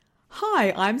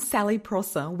Hi, I'm Sally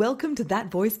Prosser. Welcome to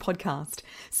That Voice podcast.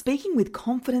 Speaking with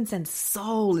confidence and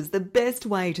soul is the best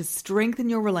way to strengthen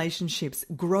your relationships,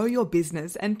 grow your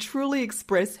business, and truly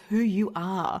express who you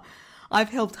are. I've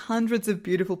helped hundreds of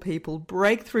beautiful people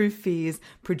break through fears,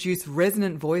 produce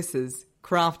resonant voices,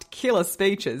 craft killer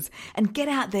speeches, and get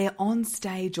out there on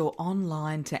stage or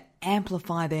online to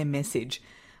amplify their message.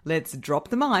 Let's drop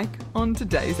the mic on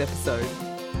today's episode.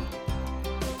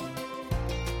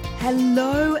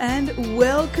 Hello and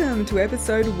welcome to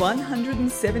episode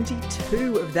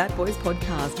 172 of That Voice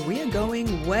podcast. We are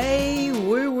going way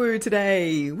woo-woo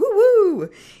today. Woo-woo!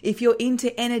 If you're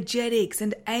into energetics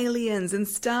and aliens and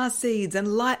starseeds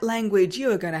and light language, you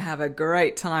are going to have a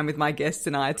great time with my guests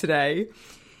and I today.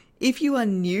 If you are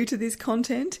new to this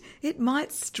content, it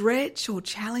might stretch or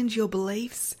challenge your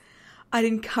beliefs. I'd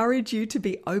encourage you to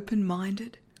be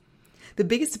open-minded. The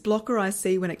biggest blocker I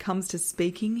see when it comes to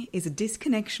speaking is a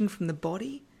disconnection from the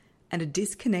body and a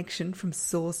disconnection from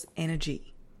source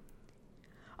energy.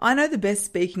 I know the best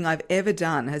speaking I've ever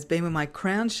done has been when my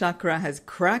crown chakra has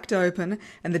cracked open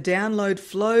and the download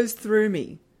flows through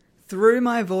me, through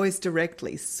my voice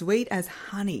directly, sweet as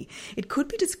honey. It could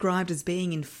be described as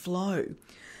being in flow.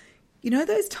 You know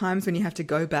those times when you have to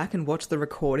go back and watch the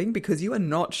recording because you are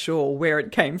not sure where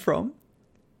it came from?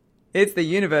 It's the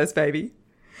universe, baby.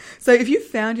 So if you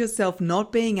found yourself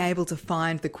not being able to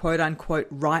find the quote-unquote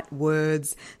right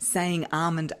words, saying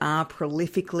and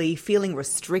prolifically, feeling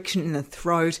restriction in the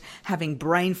throat, having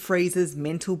brain freezes,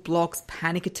 mental blocks,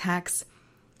 panic attacks,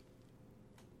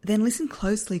 then listen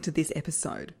closely to this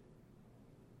episode.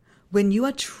 When you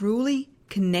are truly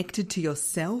connected to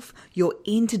yourself, your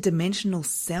interdimensional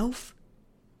self,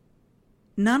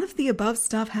 none of the above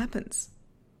stuff happens.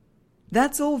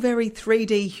 That's all very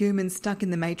 3D human stuck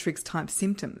in the matrix type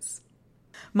symptoms.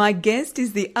 My guest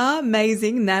is the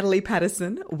amazing Natalie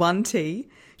Paterson, 1T.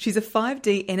 She's a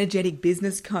 5D energetic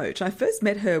business coach. I first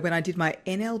met her when I did my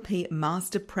NLP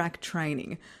Master Prac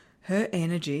training. Her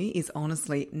energy is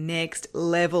honestly next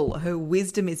level. Her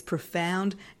wisdom is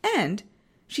profound and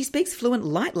she speaks fluent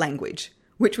light language,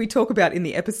 which we talk about in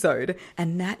the episode.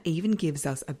 And Nat even gives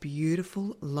us a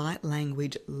beautiful light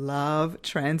language love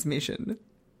transmission.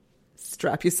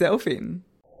 Strap yourself in.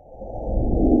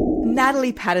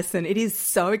 Natalie Paterson, it is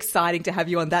so exciting to have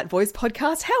you on That Voice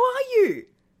podcast. How are you?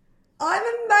 I'm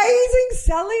amazing,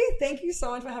 Sally. Thank you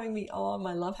so much for having me on,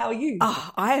 my love. How are you?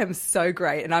 Oh, I am so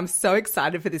great and I'm so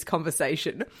excited for this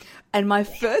conversation. And my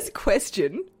first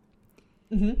question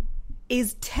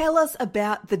is tell us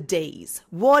about the Ds.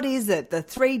 What is it? The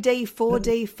 3D,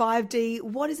 4D, 5D?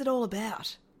 What is it all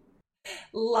about?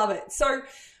 Love it. So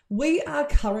we are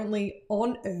currently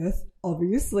on Earth,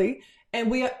 obviously,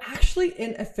 and we are actually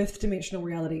in a fifth dimensional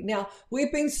reality. Now,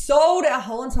 we've been sold our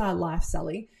whole entire life,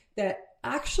 Sally, that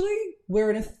actually we're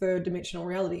in a third dimensional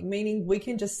reality, meaning we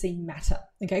can just see matter.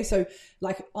 Okay, so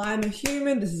like I'm a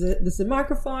human, this is a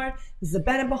microphone, this is a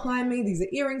banner behind me, these are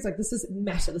earrings, like this is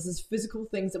matter, this is physical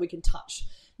things that we can touch.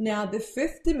 Now, the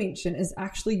fifth dimension is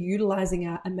actually utilizing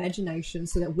our imagination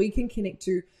so that we can connect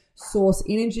to source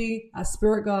energy, our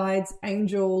spirit guides,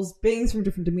 angels, beings from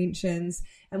different dimensions,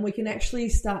 and we can actually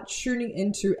start tuning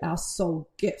into our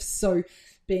soul gifts. So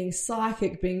being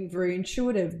psychic, being very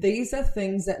intuitive, these are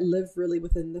things that live really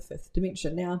within the fifth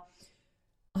dimension. Now,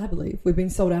 I believe we've been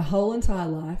sold our whole entire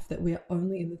life that we are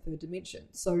only in the third dimension.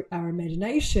 So our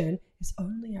imagination is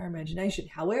only our imagination.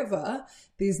 However,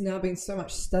 there's now been so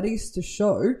much studies to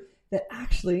show that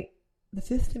actually the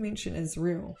fifth dimension is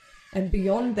real. And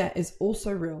beyond that is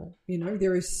also real. You know,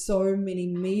 there is so many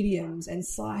mediums and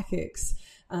psychics,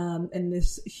 and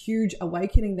this huge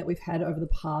awakening that we've had over the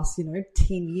past, 10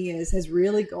 years has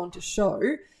really gone to show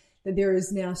that there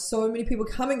is now so many people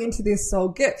coming into their soul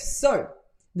gifts. So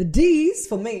the Ds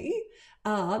for me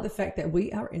are the fact that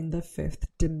we are in the fifth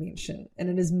dimension. And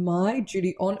it is my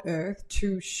duty on earth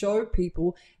to show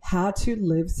people how to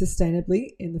live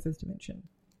sustainably in the fifth dimension.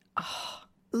 Oh,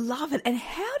 love it. And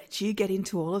how did you get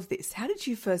into all of this? How did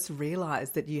you first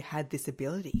realize that you had this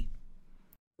ability?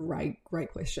 Great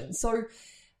question. So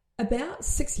about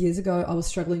 6 years ago, I was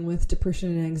struggling with depression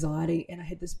and anxiety, and I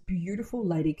had this beautiful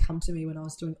lady come to me when I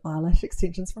was doing eyelash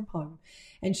extensions from home.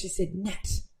 And she said, Nat,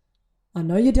 I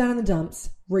know you're down in the dumps.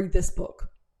 Read this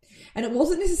book. And it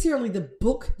wasn't necessarily the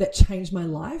book that changed my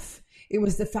life. It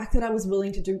was the fact that I was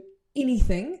willing to do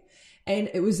anything. And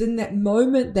it was in that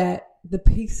moment that the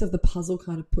piece of the puzzle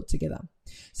kind of put together.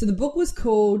 So the book was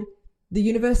called The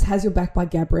Universe Has Your Back by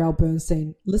Gabrielle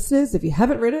Bernstein. Listeners, if you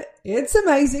haven't read it, it's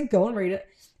amazing. Go and read it.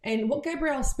 And what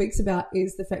Gabrielle speaks about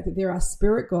is the fact that there are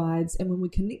spirit guides, and when we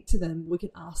connect to them, we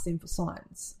can ask them for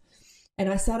signs. And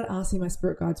I started asking my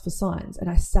spirit guides for signs, and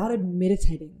I started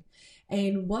meditating.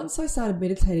 And once I started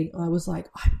meditating, I was like,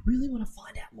 I really want to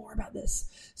find out more about this.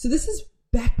 So this is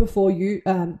back before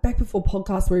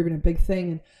podcasts were even a big thing.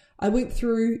 And I went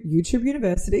through YouTube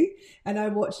University and I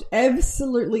watched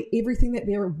absolutely everything that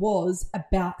there was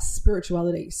about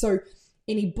spirituality. So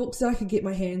any books that I could get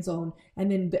my hands on, and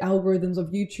then the algorithms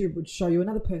of YouTube would show you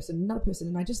another person.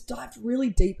 And I just dived really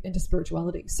deep into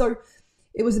spirituality. So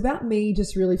it was about me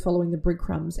just really following the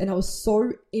breadcrumbs. And I was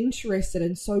so interested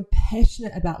and so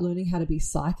passionate about learning how to be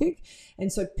psychic,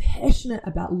 and so passionate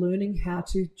about learning how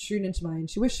to tune into my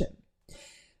intuition.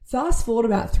 Fast forward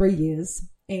about 3 years,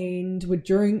 and we're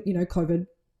during, COVID,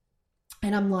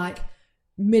 and I'm like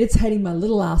meditating my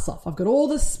little ass off. I've got all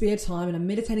this spare time and I'm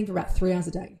meditating for about 3 hours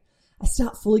a day. I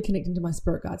start fully connecting to my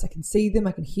spirit guides. I can see them,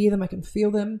 I can hear them, I can feel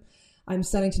them. I'm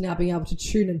starting to now be able to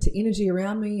tune into energy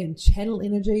around me and channel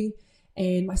energy.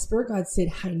 And my spirit guide said,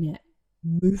 hey, Nat,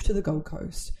 move to the Gold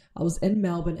Coast. I was in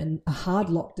Melbourne in a hard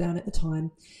lockdown at the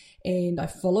time. And I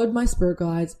followed my spirit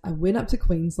guides. I went up to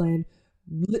Queensland,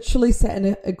 literally sat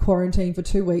in a quarantine for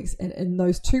 2 weeks. And in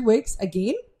those 2 weeks,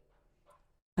 again,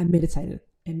 I meditated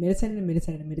and meditated and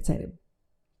meditated and meditated.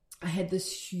 I had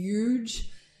this huge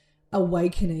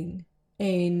awakening.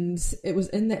 And it was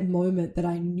in that moment that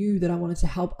I knew that I wanted to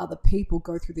help other people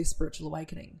go through their spiritual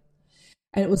awakening.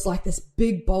 And it was like this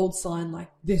big, bold sign, like,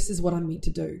 this is what I'm meant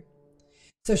to do.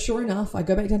 So sure enough, I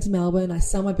go back down to Melbourne, I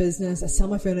sell my business, I sell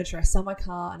my furniture, I sell my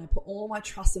car, and I put all my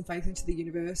trust and faith into the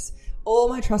universe, all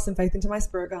my trust and faith into my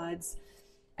spirit guides,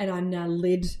 and I'm now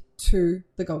led to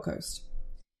the Gold Coast.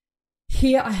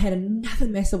 Here I had another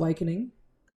mass awakening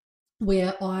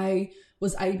where I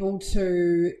was able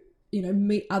to,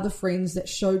 meet other friends that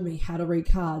showed me how to read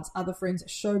cards, other friends that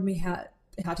showed me how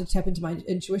to tap into my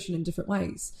intuition in different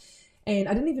ways. And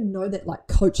I didn't even know that like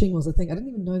coaching was a thing. I didn't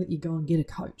even know that you go and get a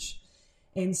coach.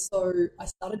 And so I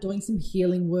started doing some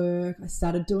healing work. I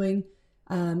started doing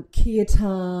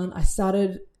kirtan. I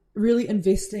started really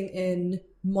investing in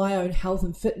my own health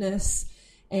and fitness.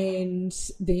 And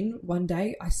then one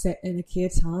day I sat in a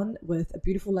kirtan with a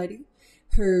beautiful lady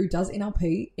who does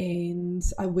NLP, and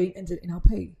I went and did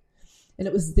NLP. And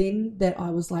it was then that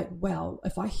I was like, wow,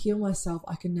 if I heal myself,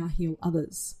 I can now heal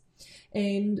others.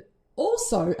 And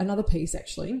also, another piece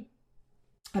actually,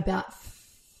 about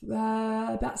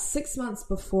 6 months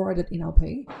before I did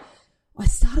NLP, I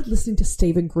started listening to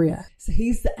Stephen Greer. So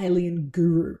he's the alien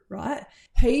guru, right?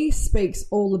 He speaks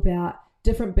all about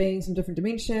different beings from different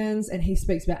dimensions, and he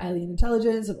speaks about alien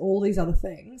intelligence and all these other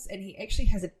things. And he actually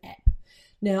has an app.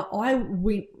 Now, I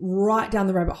went right down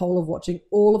the rabbit hole of watching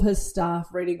all of his stuff,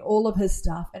 reading all of his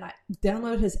stuff, and I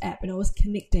downloaded his app, and I was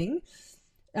connecting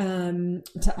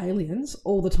to aliens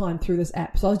all the time through this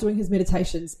app. So I was doing his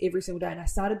meditations every single day, and I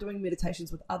started doing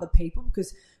meditations with other people,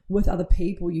 because with other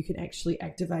people you can actually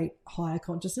activate higher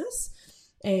consciousness,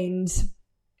 and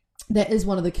that is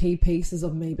one of the key pieces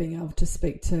of me being able to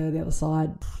speak to the other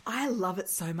side. I love it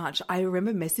so much. I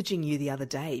remember messaging you the other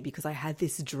day because I had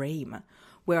this dream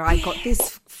where I got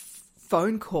this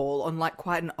phone call on like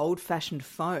quite an old-fashioned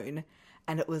phone,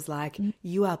 and it was like,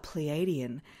 you are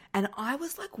Pleiadian. And I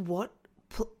was like, what?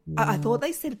 I thought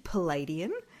they said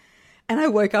Palladian, and I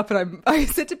woke up and I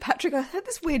said to Patrick, I had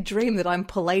this weird dream that I'm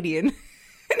Palladian,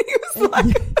 and he was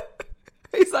like,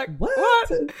 he's like,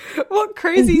 what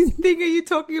crazy thing are you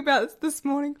talking about this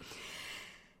morning?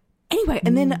 Anyway,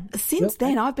 and then since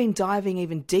then I've been diving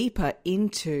even deeper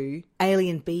into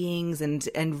alien beings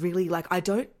and really like I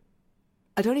don't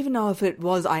even know if it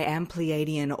was I am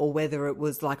Pleiadian or whether it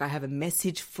was like I have a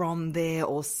message from there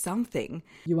or something.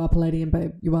 You are Palladian,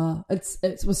 babe. You are.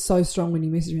 It was so strong when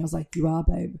you messaged me. I was like, you are,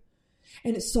 babe.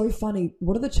 And it's so funny.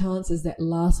 What are the chances that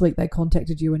last week they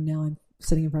contacted you and now I'm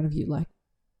sitting in front of you? Like,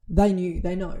 they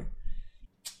know.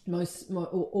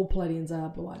 All Palladians are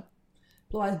blue-eyed.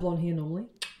 Blue-eyed, blonde hair normally.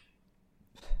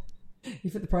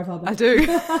 You fit the profile, babe. I do.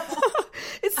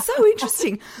 It's so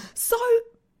interesting. So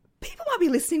people might be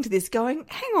listening to this going,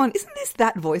 hang on, isn't this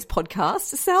That Voice podcast?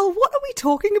 Sal, what are we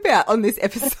talking about on this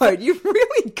episode? You've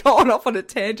really gone off on a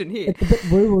tangent here. It's a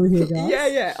bit woo-woo here, guys.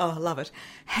 Yeah. Oh, I love it.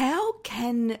 How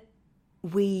can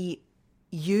we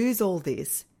use all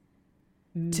this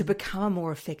to become a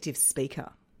more effective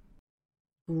speaker?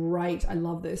 Great. I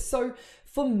love this. So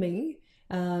for me,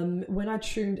 when I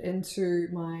tuned into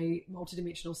my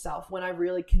multidimensional self, when I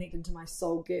really connected to my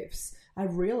soul gifts, I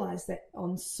realized that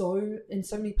in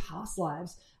so many past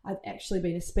lives, I've actually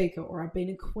been a speaker, or I've been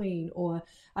a queen, or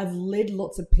I've led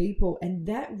lots of people. And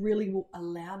that really will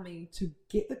allow me to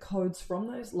get the codes from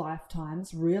those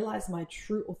lifetimes, realize my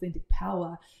true authentic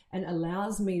power, and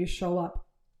allows me to show up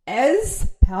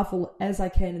as powerful as I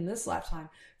can in this lifetime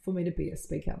for me to be a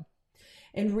speaker.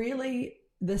 And really,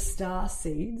 the star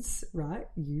seeds, right?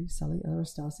 You, Sally, are a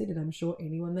star seed, and I'm sure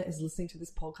anyone that is listening to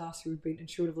this podcast who have been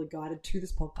intuitively guided to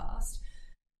this podcast,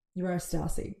 you are a star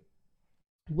seed.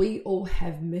 We all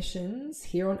have missions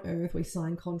here on earth. We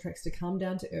sign contracts to come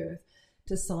down to earth,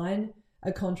 to sign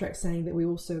a contract saying that we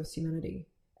will serve humanity.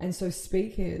 And so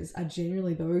speakers are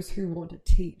generally those who want to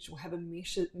teach or have a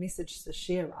message to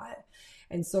share, right?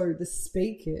 And so the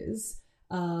speakers,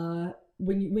 when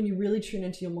you really tune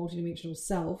into your multidimensional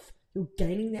self, you're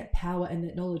gaining that power and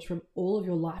that knowledge from all of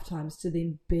your lifetimes to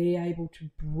then be able to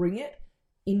bring it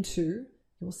into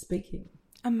your speaking.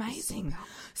 Amazing.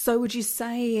 So would you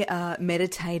say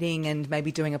meditating and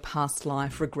maybe doing a past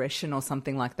life regression or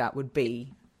something like that would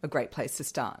be a great place to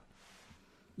start?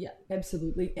 Yeah,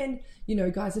 absolutely. And,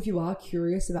 guys, if you are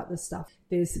curious about this stuff,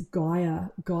 there's Gaia.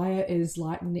 Gaia is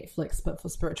like Netflix, but for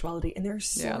spirituality. And there's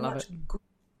so much good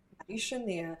information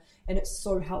there, and it's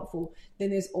so helpful. Then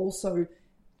there's also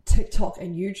TikTok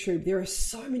and YouTube. There are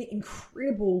so many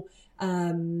incredible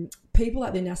people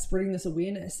out there now spreading this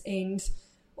awareness. And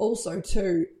also,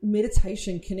 too,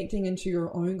 meditation, connecting into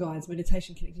your own guides,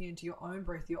 meditation, connecting into your own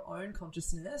breath, your own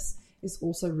consciousness is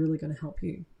also really going to help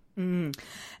you.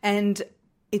 And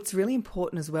it's really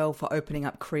important as well for opening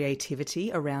up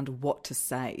creativity around what to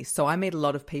say. So I meet a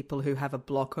lot of people who have a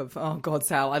block of, oh God,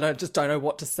 Sal, I just don't know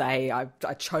what to say. I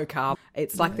choke up.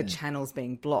 It's like the channel's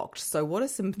being blocked. So what are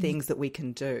some things that we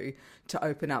can do to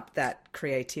open up that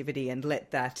creativity and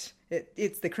let that,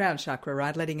 it's the crown chakra,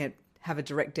 right? Letting it have a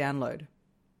direct download.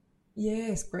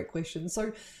 Yes, great question.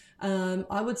 So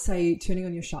I would say turning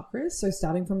on your chakras. So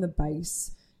starting from the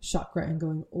base chakra and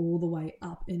going all the way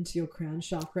up into your crown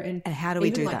chakra. And how do we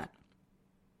do that?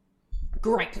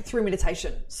 Great, through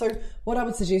meditation. So what I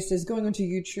would suggest is going onto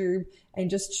YouTube and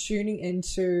just tuning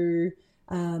into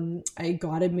a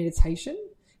guided meditation,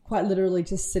 quite literally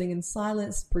just sitting in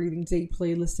silence, breathing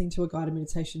deeply, listening to a guided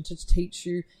meditation to teach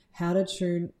you how to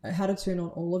turn on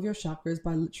all of your chakras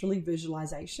by literally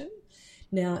visualization.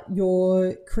 Now,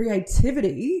 your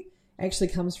creativity actually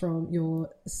comes from your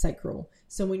sacral.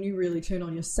 So when you really turn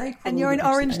on your sacral... And you're in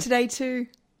orange today too.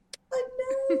 I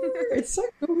know. It's so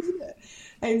cool, isn't it?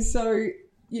 And so,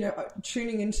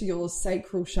 tuning into your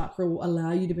sacral chakra will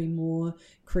allow you to be more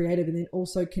creative. And then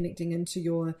also connecting into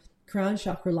your crown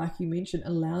chakra, like you mentioned,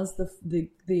 allows the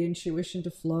intuition to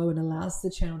flow and allows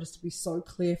the channel just to be so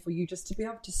clear for you just to be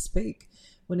able to speak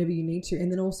whenever you need to.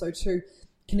 And then also, too,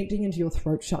 connecting into your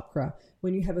throat chakra.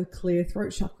 When you have a clear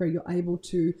throat chakra, you're able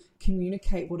to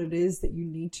communicate what it is that you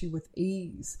need to with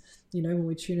ease. When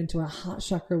we tune into our heart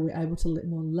chakra, we're able to let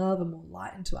more love and more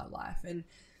light into our life. And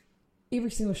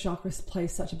every single chakra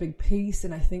plays such a big piece.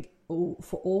 And I think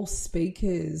for all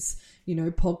speakers,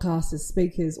 podcasters,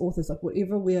 speakers, authors, like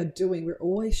whatever we are doing, we're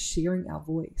always sharing our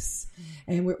voice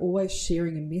and we're always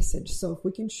sharing a message. So if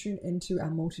we can tune into our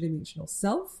multidimensional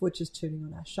self, which is tuning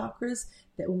on our chakras,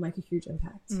 that will make a huge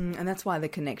impact. And that's why the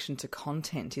connection to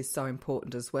content is so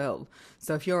important as well.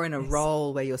 So if you're in a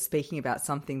role where you're speaking about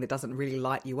something that doesn't really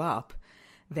light you up,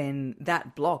 then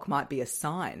that block might be a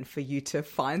sign for you to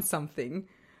find something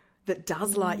that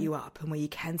does light you up and where you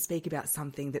can speak about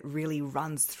something that really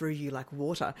runs through you like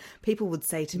water. People would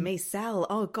say to me, Sal,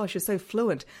 oh gosh, you're so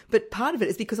fluent. But part of it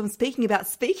is because I'm speaking about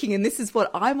speaking and this is what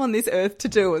I'm on this earth to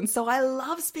do. And so I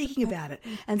love speaking about it.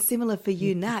 And similar for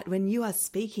you, Nat, when you are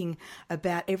speaking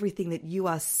about everything that you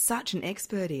are such an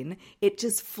expert in, it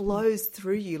just flows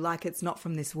through you like it's not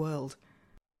from this world.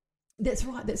 That's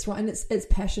right. And it's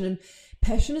passion. And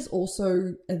passion is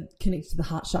also connected to the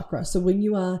heart chakra. So when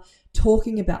you are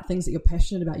talking about things that you're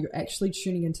passionate about, you're actually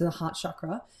tuning into the heart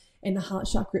chakra, and the heart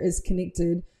chakra is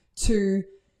connected to,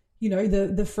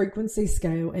 the frequency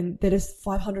scale, and that is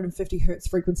 550 hertz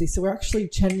frequency. So we're actually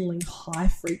channeling high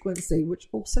frequency, which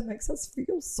also makes us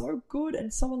feel so good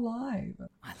and so alive.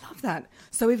 I love that.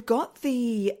 So we've got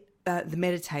the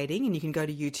meditating, and you can go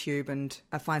to YouTube and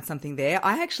find something there.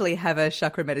 I actually have a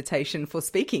chakra meditation for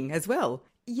speaking as well.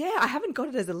 Yeah, I haven't got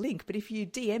it as a link, but if you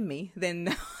DM me,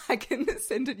 then I can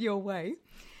send it your way.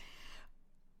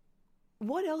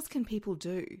 What else can people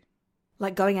do?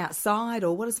 Like going outside,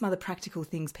 or what are some other practical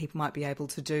things people might be able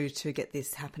to do to get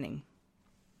this happening?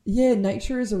 Yeah,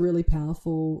 nature is a really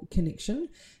powerful connection.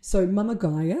 So Mama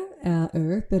Gaia, our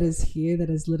earth that is here,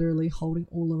 that is literally holding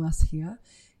all of us here,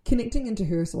 connecting into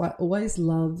her. So I always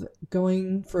love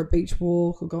going for a beach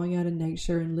walk or going out in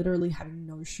nature and literally having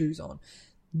no shoes on.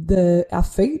 Our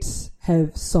feet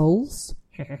have soles.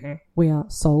 We are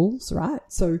souls, right?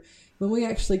 So when we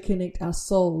actually connect our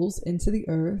souls into the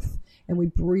earth and we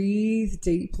breathe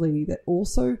deeply, that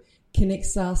also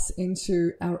connects us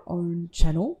into our own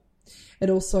channel. It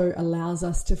also allows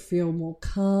us to feel more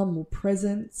calm, more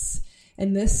presence,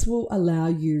 and this will allow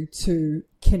you to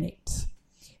connect.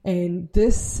 And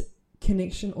this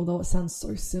connection, although it sounds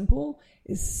so simple,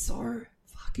 is so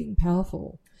fucking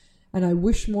powerful. And I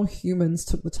wish more humans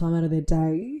took the time out of their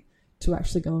day to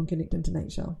actually go and connect into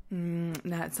nature.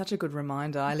 No, it's such a good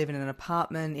reminder. I live in an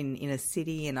apartment in a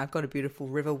city, and I've got a beautiful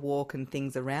river walk and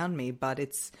things around me, but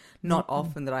it's not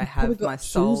often that I have my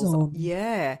soles on.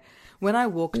 Yeah. When I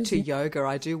walk to yoga,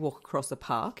 I do walk across a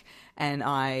park, and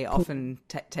I often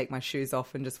take my shoes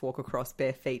off and just walk across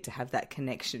bare feet to have that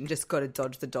connection. Just got to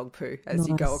dodge the dog poo as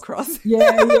you go across.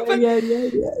 Yeah.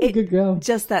 Good girl.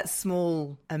 Just that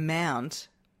small amount.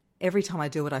 Every time I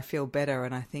do it, I feel better,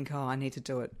 and I think, I need to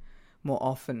do it more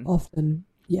often.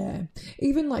 Yeah.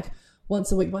 Even like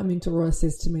once a week, my mentor always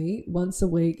says to me, once a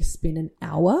week, spend an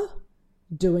hour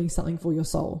doing something for your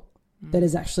soul that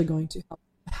is actually going to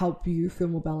help you feel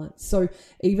more balanced. So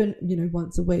even,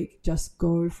 once a week, just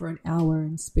go for an hour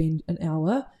and spend an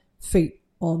hour, feet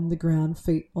on the ground,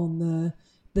 feet on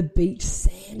the beach,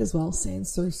 sand as well.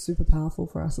 Sand's so super powerful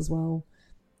for us as well.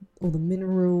 All the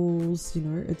minerals,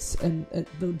 it's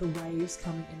the waves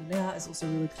coming in and out is also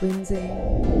really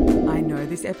cleansing. I know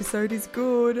this episode is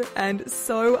good, and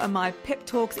so are my pep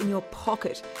talks in your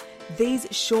pocket. These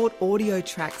short audio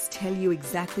tracks tell you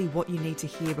exactly what you need to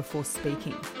hear before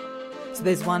speaking. So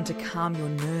there's one to calm your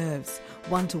nerves,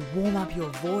 one to warm up your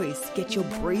voice, get your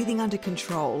breathing under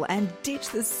control, and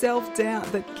ditch the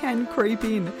self-doubt that can creep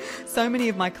in. So many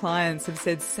of my clients have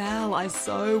said, Sal, I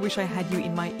so wish I had you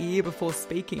in my ear before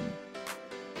speaking.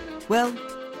 Well,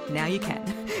 now you can.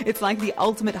 It's like the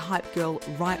ultimate hype girl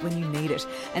right when you need it.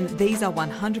 And these are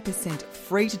 100%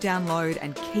 free to download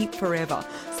and keep forever,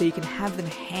 so you can have them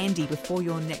handy before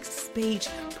your next speech,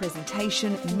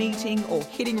 presentation, meeting, or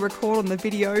hitting record on the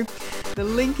video. The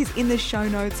link is in the show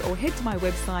notes, or head to my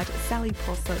website,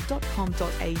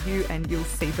 sallyposser.com.au, and you'll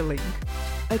see the link.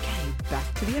 Okay,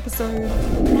 back to the episode.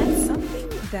 That's something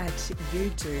that you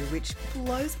do which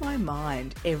blows my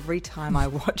mind every time I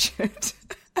watch it.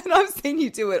 And I've seen you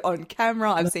do it on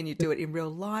camera. I've seen you do it in real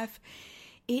life.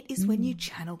 It is when you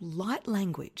channel light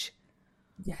language.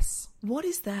 Yes. What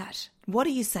is that? What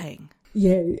are you saying?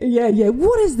 Yeah.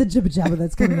 What is the jibber jabber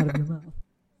that's coming out of your mouth?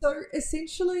 So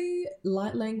essentially,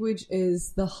 light language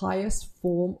is the highest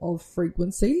form of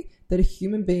frequency that a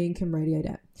human being can radiate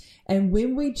at. And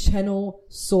when we channel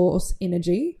source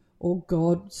energy, or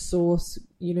God, source,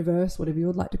 universe, whatever you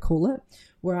would like to call it,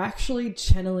 we're actually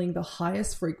channeling the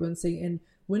highest frequency. And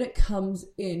when it comes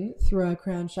in through our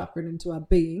crown chakra and into our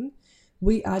being,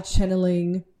 we are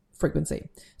channeling frequency.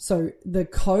 So the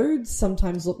codes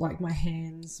sometimes look like my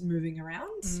hands moving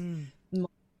around.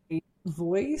 My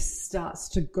voice starts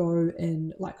to go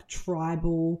in like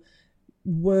tribal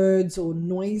words or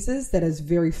noises that is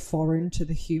very foreign to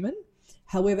the human.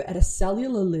 However, at a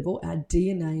cellular level, our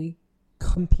DNA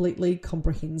completely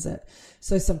comprehends it.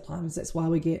 So sometimes that's why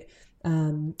we get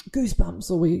goosebumps,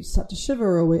 or we start to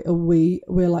shiver, or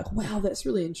we're like, wow, that's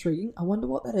really intriguing. I wonder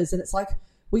what that is. And it's like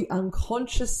we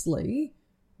unconsciously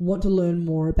want to learn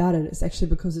more about it. It's actually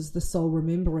because it's the soul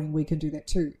remembering we can do that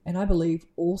too. And I believe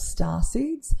all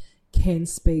starseeds can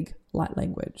speak light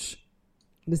language.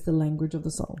 It is the language of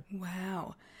the soul.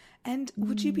 Wow. And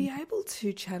would you be able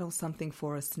to channel something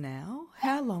for us now?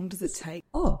 How long does it take?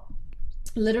 Oh,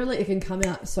 literally it can come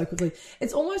out so quickly.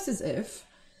 It's almost as if,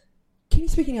 can you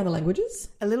speak any other languages?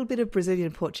 A little bit of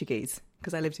Brazilian Portuguese,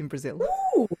 because I lived in Brazil.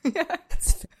 Ooh,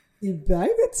 that's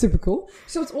that's super cool.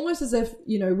 So it's almost as if,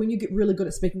 when you get really good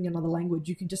at speaking another language,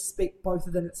 you can just speak both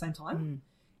of them at the same time.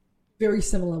 Very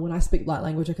similar. When I speak light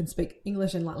language, I can speak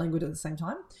English and light language at the same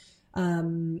time.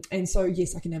 And so,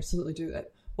 yes, I can absolutely do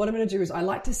that. What I'm going to do is I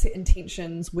like to set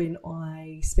intentions when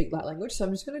I speak light language. So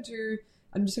I'm just going to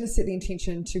set the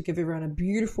intention to give everyone a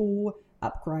beautiful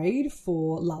upgrade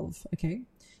for love. Okay.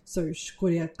 So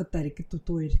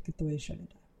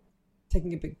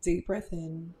taking a big deep breath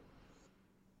in.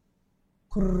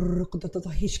 So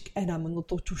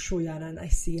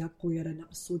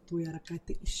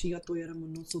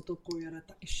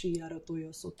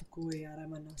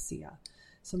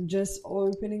I'm just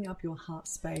opening up your heart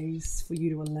space for you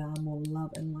to allow more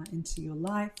love and light into your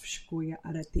life.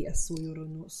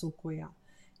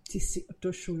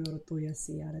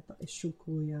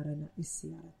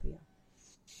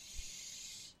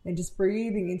 And just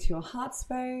breathing into your heart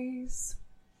space.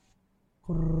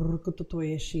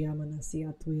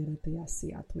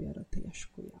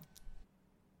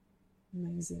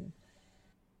 Amazing.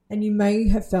 And you may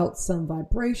have felt some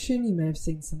vibration, you may have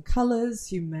seen some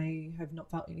colors, you may have not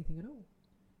felt anything at all.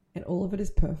 And all of it is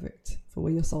perfect for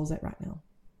where your soul's at right now.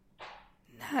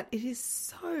 Nat, it is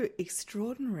so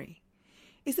extraordinary.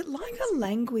 Is it like a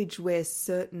language where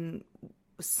certain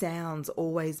sounds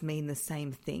always mean the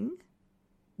same thing?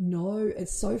 No,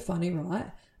 it's so funny,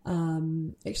 right?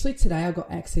 Actually, today I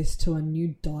got access to a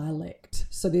new dialect.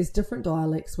 So there's different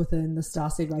dialects within the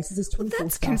starseed races. There's 24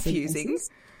 That's starseed confusing. races,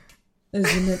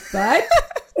 isn't it, babe?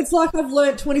 It's like I've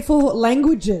learnt 24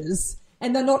 languages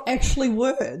and they're not actually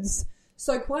words.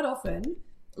 So quite often,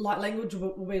 light language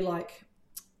will be like,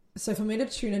 so for me to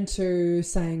tune into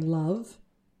saying love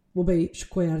will be just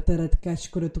for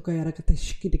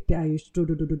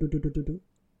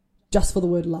the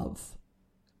word love.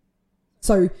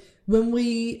 So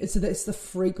that's the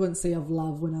frequency of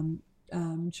love when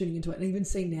I'm tuning into it. And even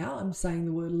see now, I'm saying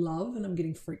the word love and I'm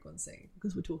getting frequency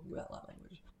because we're talking about light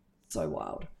language. So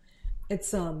wild. It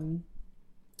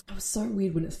was so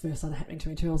weird when it first started happening to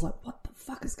me too. I was like, what the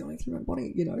fuck is going through my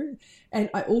body, you know? And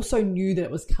I also knew that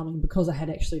it was coming because I had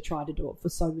actually tried to do it for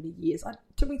so many years. It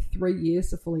took me 3 years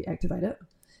to fully activate it.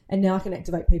 And now I can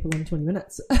activate people in 20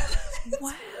 minutes.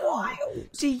 Wow. Wild.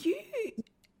 Do you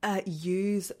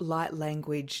use light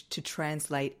language to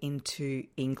translate into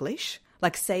English?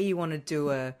 Like say you want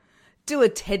to do a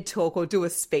TED talk or do a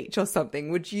speech or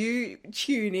something. Would you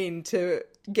tune in to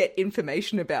get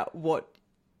information about what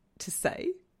to say?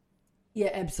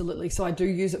 Yeah, absolutely. So I do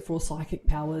use it for psychic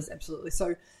powers, absolutely.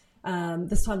 So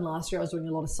this time last year I was doing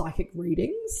a lot of psychic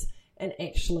readings, and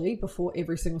actually before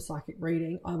every single psychic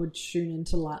reading I would tune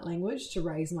into light language to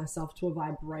raise myself to a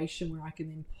vibration where I can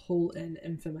then pull in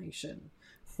information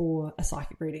for a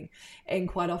psychic reading. And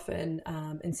quite often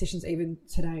in sessions, even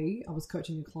today, I was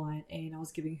coaching a client and I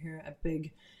was giving her a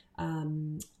big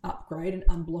upgrade and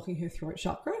unblocking her throat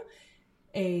chakra.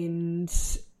 And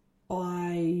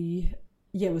I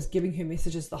was giving her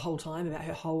messages the whole time about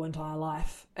her whole entire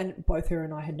life. And both her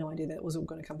and I had no idea that it was all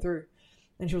going to come through.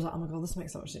 And she was like, oh my God, this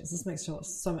makes so much sense. This makes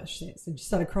so much sense. And she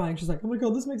started crying. She was like, oh my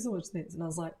God, this makes so much sense. And I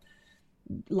was like,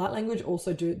 light language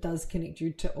also does connect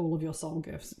you to all of your soul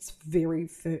gifts. It's very,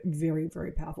 very,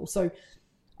 very powerful. So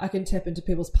I can tap into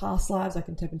people's past lives. I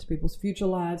can tap into people's future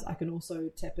lives. I can also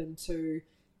tap into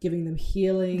giving them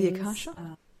healing. The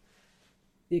Akasha?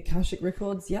 The Akashic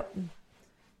records, yep.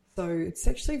 So it's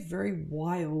actually very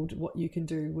wild what you can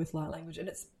do with light language. And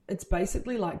it's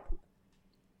basically like,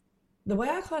 the way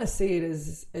I kind of see it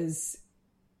is this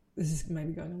is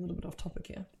maybe going a little bit off topic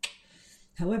here.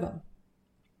 However,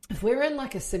 if we're in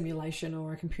like a simulation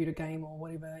or a computer game or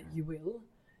whatever you will,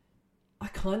 I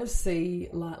kind of see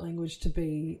light language to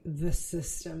be the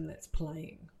system that's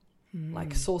playing.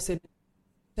 Like source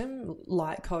system,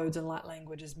 light codes and light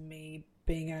language is me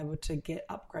being able to get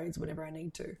upgrades whenever I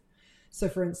need to. So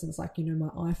for instance, like, you know, my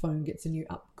iPhone gets a new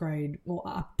upgrade or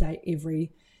update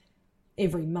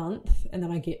every month, and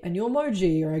then I get a new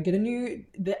emoji or I get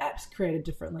the app's created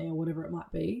differently or whatever it might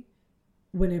be.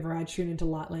 Whenever I tune into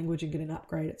light language and get an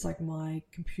upgrade, it's like my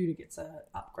computer gets an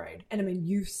upgrade. And I mean,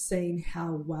 you've seen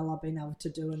how well I've been able to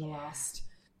do in the last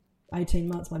 18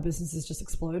 months. My business has just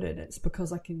exploded. It's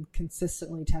because I can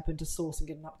consistently tap into source and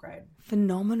get an upgrade.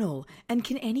 Phenomenal. And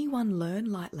can anyone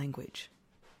learn light language?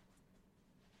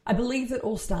 I believe that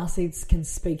all starseeds can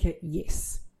speak it,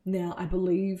 yes. Now, I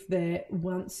believe that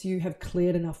once you have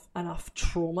cleared enough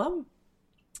trauma,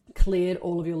 cleared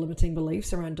all of your limiting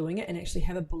beliefs around doing it, and actually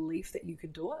have a belief that you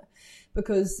can do it,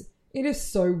 because it is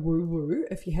so woo-woo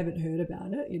if you haven't heard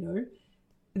about it, you know.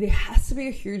 There has to be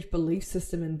a huge belief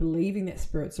system in believing that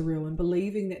spirits are real and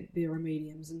believing that there are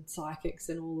mediums and psychics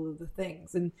and all of the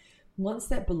things. And once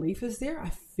that belief is there, I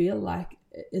feel like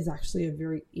it is actually a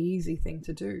very easy thing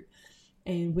to do.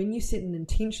 And when you set an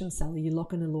intention, Sally, you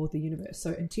lock in the law of the universe.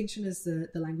 So intention is the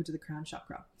language of the crown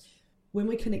chakra. When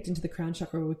we connect into the crown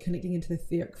chakra, we're connecting into the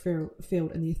etheric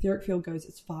field, and the etheric field goes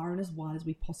as far and as wide as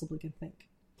we possibly can think.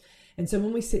 And so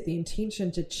when we set the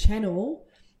intention to channel,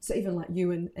 so even like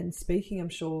you and speaking, I'm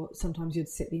sure sometimes you'd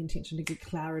set the intention to get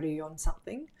clarity on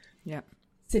something. Yeah.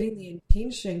 Setting the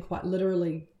intention quite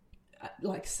literally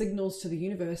like signals to the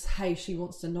universe, hey, she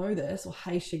wants to know this, or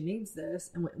hey, she needs this,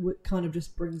 and it kind of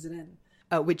just brings it in.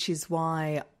 Which is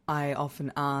why I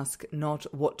often ask not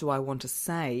what do I want to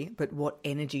say, but what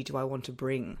energy do I want to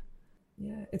bring?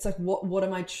 Yeah, it's like what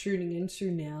am I tuning into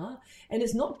now? And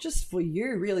it's not just for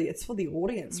you, really. It's for the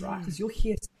audience, right? Because you're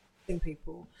here to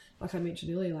people. Like I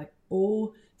mentioned earlier, like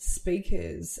all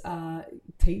speakers,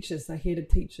 teachers, they're here to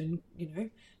teach and, you know,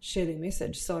 share their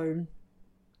message. So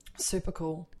super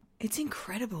cool. It's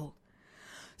incredible.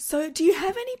 So do you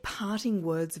have any parting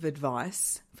words of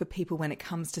advice for people when it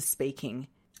comes to speaking?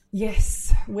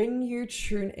 Yes. When you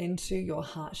tune into your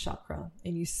heart chakra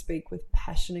and you speak with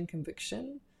passion and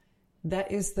conviction,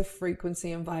 that is the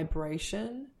frequency and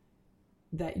vibration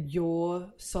that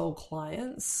your soul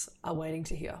clients are waiting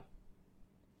to hear?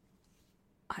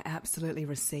 I absolutely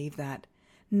receive that.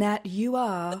 Nat, you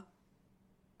are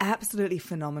absolutely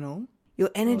phenomenal. Your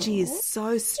energy is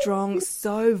so strong,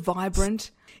 so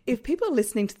vibrant. If people are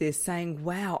listening to this saying,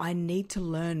 wow, I need to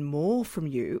learn more from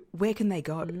you, where can they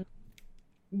go?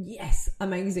 Yes,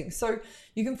 amazing. So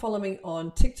you can follow me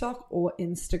on TikTok or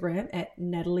Instagram at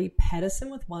Natalie Paterson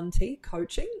with 1T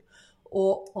coaching,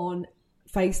 or on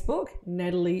Facebook,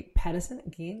 Natalie Paterson,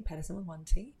 again, Paterson with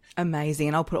 1T. Amazing.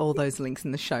 And I'll put all those links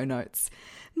in the show notes.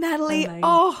 Natalie, Amazing.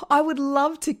 I would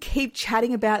love to keep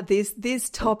chatting about this. This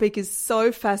topic is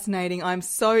so fascinating. I'm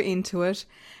so into it.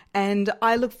 And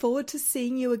I look forward to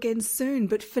seeing you again soon.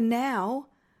 But for now,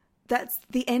 that's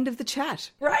the end of the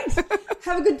chat. Right.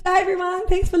 Have a good day, everyone.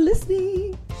 Thanks for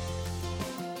listening.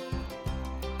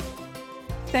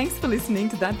 Thanks for listening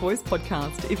to That Voice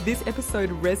podcast. If this episode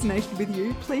resonated with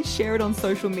you, please share it on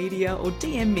social media or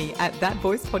DM me at That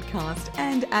Voice podcast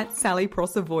and at Sally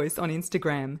Prosser Voice on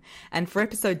Instagram. And for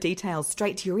episode details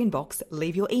straight to your inbox,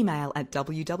 leave your email at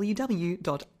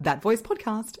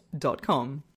www.thatvoicepodcast.com.